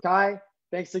right, Ky,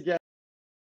 thanks again.